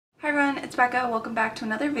Hi everyone, it's Becca. Welcome back to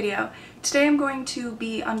another video. Today I'm going to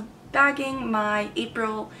be unbagging my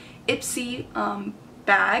April Ipsy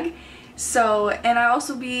bag. And I'll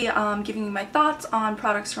also be giving you my thoughts on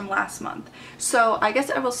products from last month. So I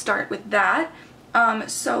guess I will start with that.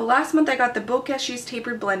 So last month I got the Becca's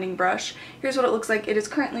tapered blending brush. Here's what it looks like. It is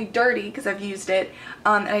currently dirty because I've used it,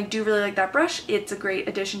 and I do really like that brush. It's a great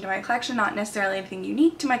addition to my collection, not necessarily anything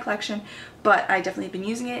unique to my collection, but I definitely have been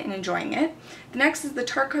using it and enjoying it. The next is the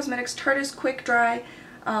Tarte Cosmetics Tarte's Quick Dry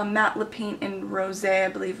Matte Lip Paint in Rosé, I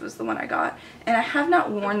believe was the one I got. And I have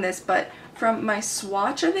not worn this, but from my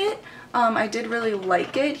swatch of it, I did really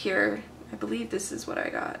like it. Here, I believe this is what I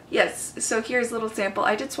got. Yes, so here's a little sample.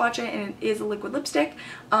 I did swatch it and it is a liquid lipstick.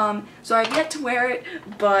 So I've yet to wear it,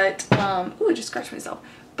 but, ooh, I just scratched myself.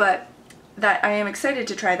 But that I am excited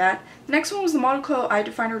to try that. The next one was the Model Co. Eye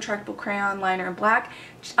Definer Retractable Crayon Liner in black.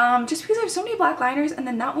 Just because I have so many black liners, and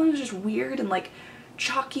then that one was just weird and like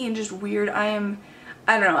chalky and just weird. I don't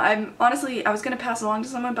know, I'm honestly, I was going to pass it along to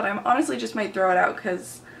someone, but I'm honestly just might throw it out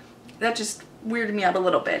because that just weirded me out a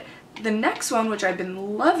little bit. The next one, which I've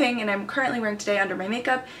been loving and I'm currently wearing today under my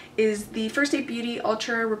makeup, is the First Aid Beauty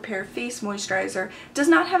Ultra Repair Face Moisturizer. Does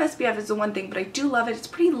not have SPF is the one thing, but I do love it. It's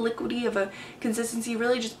pretty liquidy of a consistency,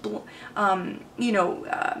 really just,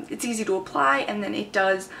 it's easy to apply, and then it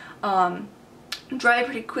does dry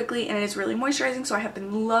pretty quickly, and it is really moisturizing, so I have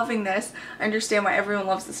been loving this. I understand why everyone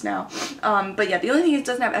loves this now. But yeah, the only thing is it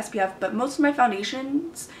doesn't have SPF, but most of my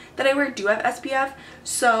foundations that I wear do have SPF,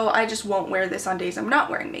 so I just won't wear this on days I'm not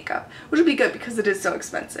wearing makeup, which would be good because it is so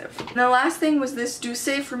expensive. And the last thing was this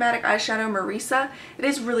Douce Chromatic Eyeshadow Marisa. It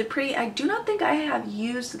is really pretty. I do not think I have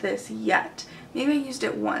used this yet. Maybe I used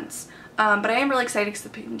it once. But I am really excited because the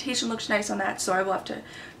pigmentation looks nice on that, so I will have to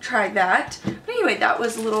try that. But anyway, that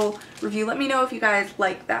was a little review. Let me know if you guys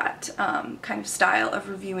like that kind of style of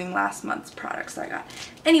reviewing last month's products that I got.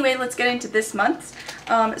 Anyway, let's get into this month's.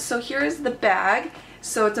 So here is the bag.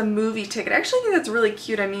 So it's a movie ticket. I actually think that's really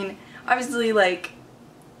cute. I mean, obviously, like,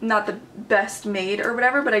 not the best made or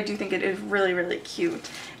whatever, but I do think it is really, really cute.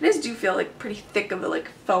 It do feel like pretty thick of a like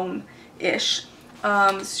foam-ish.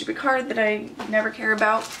 Stupid card that I never care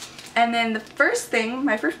about. And then the first thing,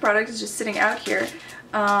 my first product is just sitting out here.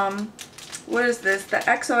 What is this? The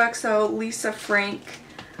XOXO Lisa Frank.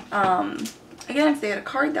 Again, if they had a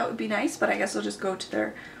card, that would be nice, but I guess I'll just go to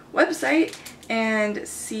their website and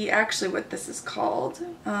see actually what this is called.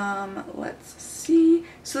 Let's see.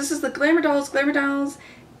 So this is the Glamour Dolls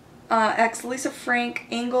X Lisa Frank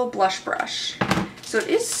Angle Blush Brush. So it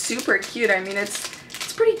is super cute. I mean, it's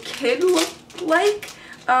pretty kid-like.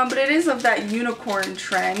 But it is of that unicorn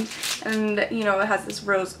trend, and you know, it has this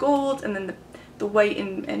rose gold and then the white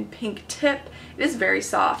and pink tip. It is very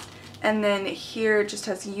soft, and then here it just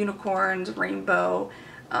has unicorns, rainbow,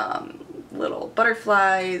 little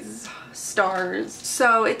butterflies, stars.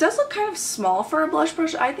 So it does look kind of small for a blush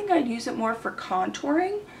brush. I think I'd use it more for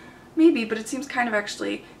contouring, maybe, but it seems kind of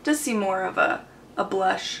actually does seem more of a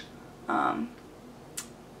blush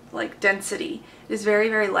like density. It is very,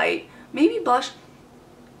 very light. Maybe blush.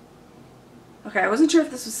 Okay, I wasn't sure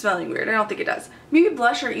if this was smelling weird. I don't think it does. Maybe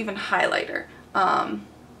blush or even highlighter.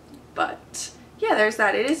 But yeah, there's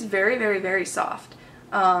that. It is very, very, very soft.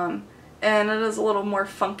 And it is a little more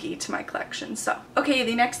funky to my collection. So, okay,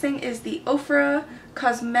 the next thing is the OFRA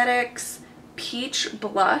Cosmetics Peach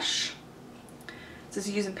Blush. It says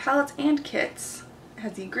using palettes and kits. It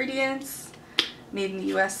has the ingredients, made in the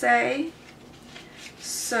USA.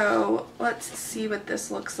 So, let's see what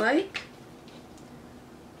this looks like.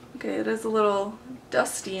 Okay, it is a little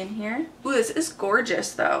dusty in here. Ooh, this is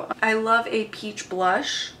gorgeous though. I love a peach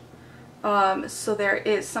blush. So there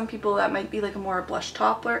is some people that might be like a more blush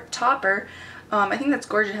topper. I think that's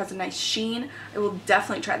gorgeous. It has a nice sheen. I will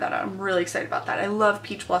definitely try that out. I'm really excited about that. I love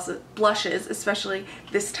peach blushes, especially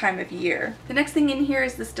this time of year. The next thing in here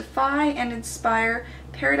is this Defy and Inspire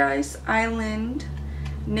Paradise Island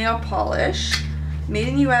nail polish. Made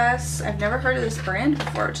in US. I've never heard of this brand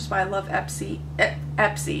before, which is why I love Ipsy.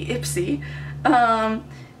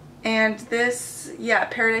 And this, yeah,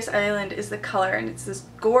 Paradise Island is the color, and it's this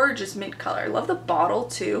gorgeous mint color. I love the bottle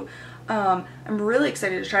too. I'm really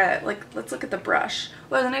excited to try that. Like, let's look at the brush.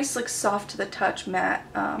 Well, the nice, like, soft to the touch matte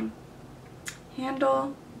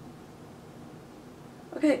handle.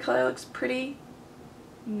 Okay, the color looks pretty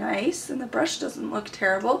nice, and the brush doesn't look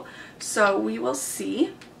terrible. So we will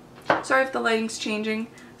see. Sorry if the lighting's changing.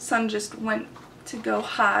 Sun just went to go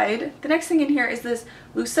hide. The next thing in here is this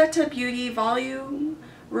Luseta Beauty Volume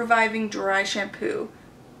Reviving Dry Shampoo.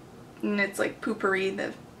 And it's like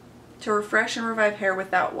Potpourri to refresh and revive hair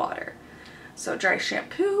without water. So dry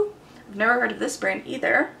shampoo. I've never heard of this brand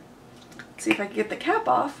either. Let's see if I can get the cap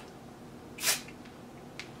off.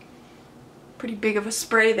 pretty big of a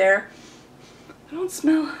spray there. I don't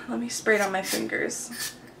smell. Let me spray it on my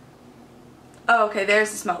fingers. Oh, okay,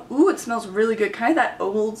 there's the smell. Ooh, it smells really good. Kind of that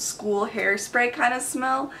old school hairspray kind of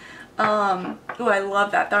smell. Ooh, I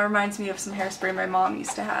love that. That reminds me of some hairspray my mom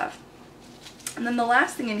used to have. And then the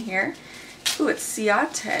last thing in here, ooh, it's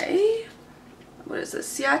Ciaté. What is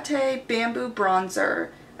this? Ciaté Bamboo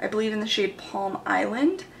Bronzer. I believe in the shade Palm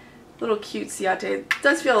Island. Little cute Ciaté. It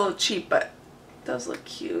does feel a little cheap, but it does look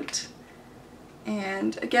cute.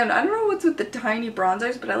 And again, I don't know what's with the tiny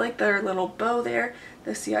bronzers, but I like their little bow there.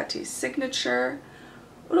 The Ciaté signature.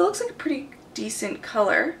 Well, it looks like a pretty decent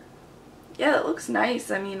color. Yeah, it looks nice.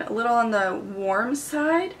 I mean, a little on the warm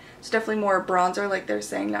side. It's definitely more a bronzer, like they're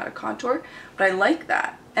saying, not a contour. But I like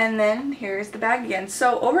that. And then here's the bag again.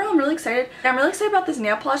 So overall, I'm really excited. I'm really excited about this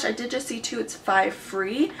nail polish. I did just see too, it's 5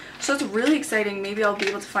 free. So it's really exciting. Maybe I'll be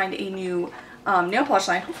able to find a new nail polish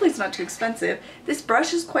line. Hopefully it's not too expensive. This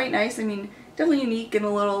brush is quite nice. I mean, definitely unique and a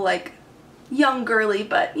little like young girly,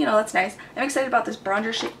 but you know, that's nice. I'm excited about this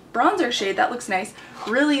bronzer shade. That looks nice.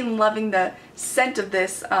 Really loving the scent of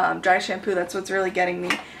this dry shampoo. That's what's really getting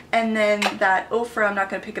me. And then that OFRA, I'm not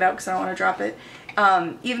going to pick it out because I don't want to drop it.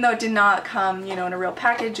 Even though it did not come, you know, in a real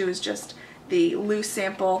package, it was just the loose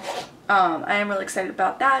sample. I am really excited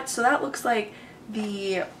about that. So that looks like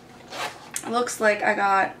I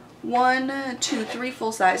got 1, 2, 3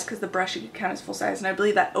 full size, because the brush you could count as full size, and I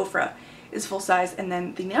believe that OFRA is full size, and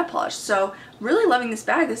then the nail polish. So really loving this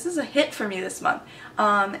bag. This is a hit for me this month.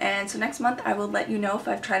 And so next month I will let you know if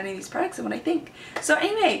I've tried any of these products and what I think. So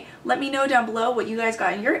anyway, let me know down below what you guys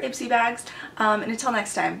got in your Ipsy bags. And until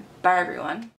next time, bye everyone.